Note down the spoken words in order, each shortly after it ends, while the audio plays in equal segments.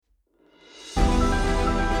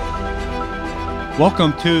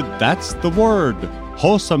Welcome to That's the Word,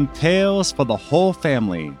 wholesome tales for the whole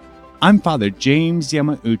family. I'm Father James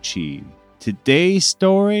Yamauchi. Today's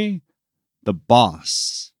story, The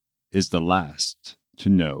Boss is the Last to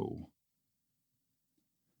Know.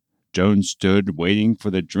 Joan stood waiting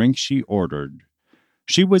for the drink she ordered.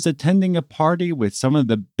 She was attending a party with some of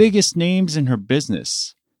the biggest names in her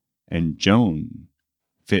business, and Joan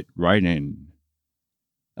fit right in.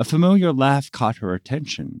 A familiar laugh caught her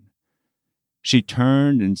attention. She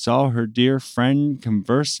turned and saw her dear friend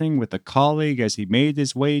conversing with a colleague as he made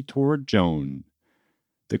his way toward Joan.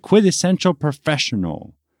 The quintessential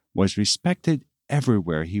professional was respected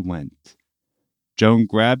everywhere he went. Joan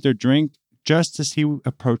grabbed her drink just as he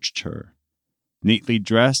approached her. Neatly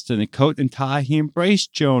dressed in a coat and tie, he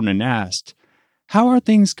embraced Joan and asked, "How are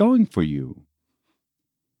things going for you?"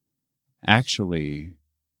 "Actually,"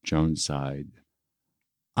 Joan sighed,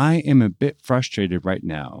 "I am a bit frustrated right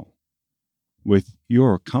now with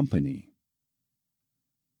your company."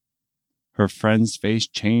 Her friend's face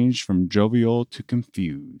changed from jovial to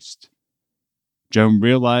confused. Joan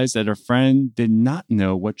realized that her friend did not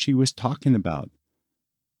know what she was talking about,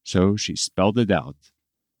 so she spelled it out.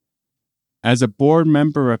 As a board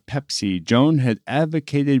member of Pepsi, Joan had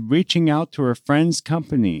advocated reaching out to her friend's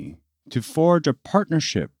company to forge a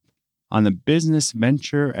partnership on a business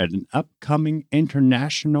venture at an upcoming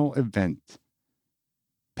international event.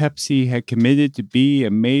 Pepsi had committed to be a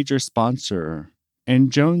major sponsor,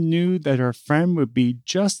 and Joan knew that her friend would be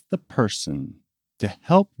just the person to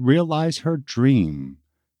help realize her dream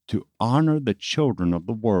to honor the children of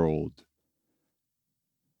the world.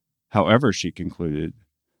 However, she concluded,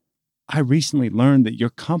 "I recently learned that your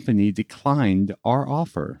company declined our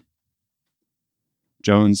offer."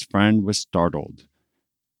 Joan's friend was startled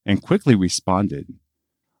and quickly responded,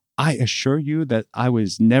 "I assure you that I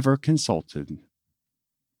was never consulted."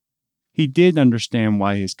 He did understand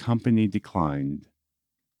why his company declined.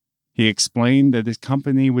 He explained that his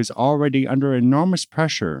company was already under enormous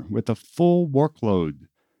pressure with a full workload,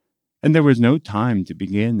 and there was no time to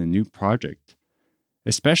begin a new project,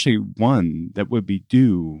 especially one that would be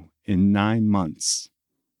due in 9 months.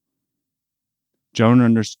 Joan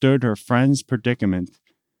understood her friend's predicament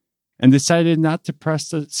and decided not to press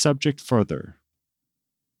the subject further.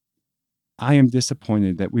 "I am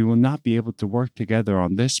disappointed that we will not be able to work together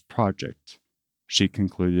on this project," she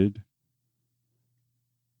concluded.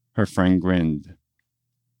 Her friend grinned.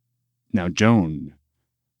 "Now, Joan,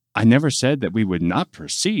 I never said that we would not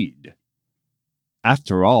proceed.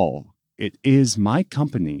 After all, it is my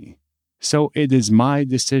company, so it is my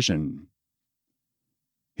decision."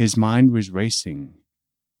 His mind was racing.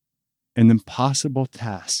 An impossible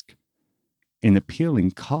task, an appealing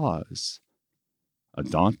cause, a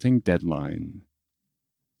daunting deadline.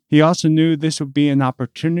 He also knew this would be an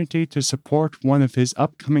opportunity to support one of his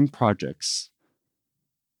upcoming projects.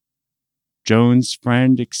 Joan's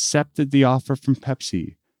friend accepted the offer from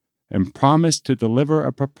Pepsi and promised to deliver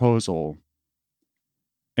a proposal.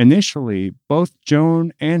 Initially, both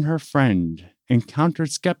Joan and her friend encountered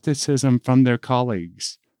skepticism from their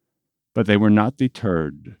colleagues, but they were not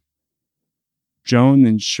deterred. Joan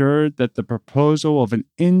ensured that the proposal of an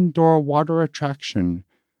indoor water attraction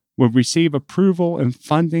would receive approval and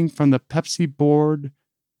funding from the Pepsi board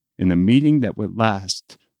in a meeting that would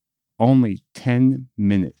last only 10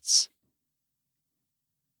 minutes.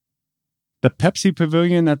 The Pepsi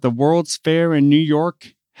Pavilion at the World's Fair in New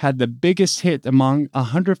York had the biggest hit among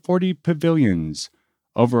 140 pavilions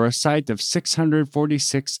over a site of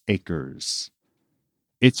 646 acres.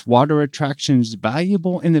 Its water attraction's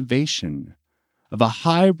valuable innovation of a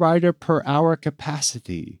high rider per hour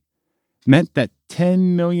capacity meant that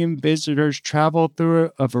 10 million visitors traveled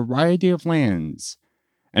through a variety of lands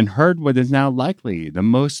and heard what is now likely the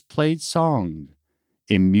most played song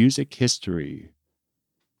in music history.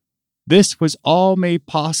 This was all made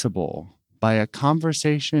possible by a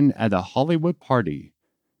conversation at a Hollywood party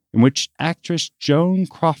in which actress Joan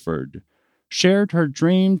Crawford shared her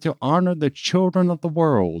dream to honor the children of the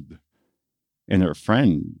world, and her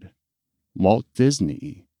friend, Walt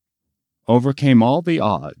Disney, overcame all the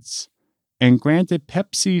odds and granted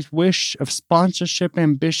Pepsi's wish of sponsorship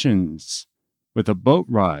ambitions with a boat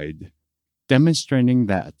ride demonstrating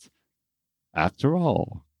that, after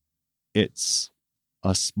all, it's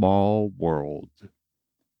a small world.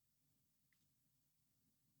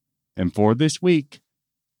 And for this week,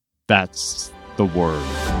 that's the word.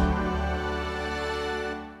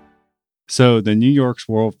 So the New York's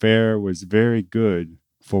World Fair was very good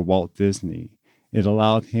for Walt Disney. It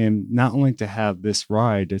allowed him not only to have this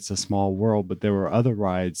ride, It's a Small World, but there were other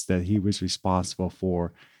rides that he was responsible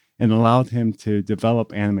for and allowed him to develop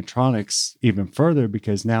animatronics even further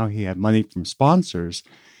because now he had money from sponsors.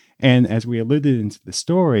 And as we alluded into the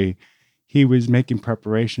story, he was making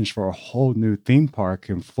preparations for a whole new theme park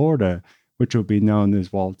in Florida, which will be known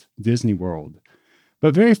as Walt Disney World.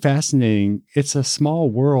 But very fascinating, it's a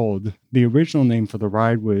small world. The original name for the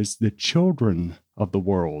ride was The Children of the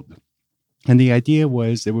World. And the idea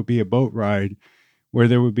was it would be a boat ride where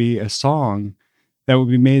there would be a song that would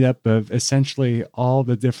be made up of essentially all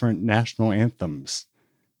the different national anthems.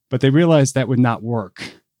 But they realized that would not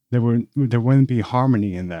work. There wouldn't be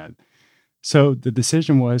harmony in that. So the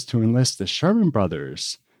decision was to enlist the Sherman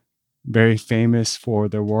Brothers, very famous for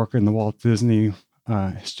their work in the Walt Disney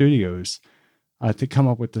Studios, to come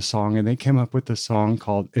up with the song. And they came up with a song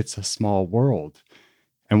called It's a Small World.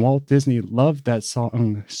 And Walt Disney loved that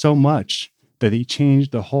song so much that he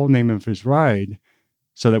changed the whole name of his ride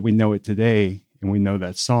so that we know it today and we know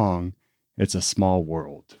that song, It's a Small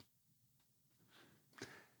World.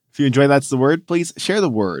 If you enjoy That's the Word, please share the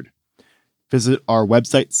word. Visit our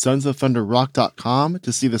website, sonsofthunderrock.com,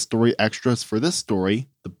 to see the story extras for this story,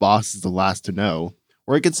 The Boss is the Last to Know,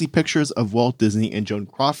 or you can see pictures of Walt Disney and Joan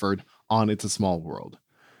Crawford on It's a Small World.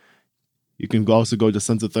 You can also go to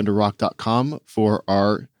sonsofthunderrock.com for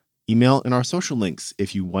our email and our social links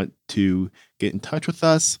if you want to get in touch with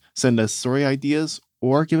us, send us story ideas,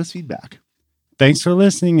 or give us feedback. Thanks for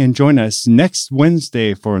listening, and join us next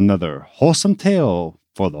Wednesday for another wholesome tale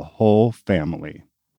for the whole family.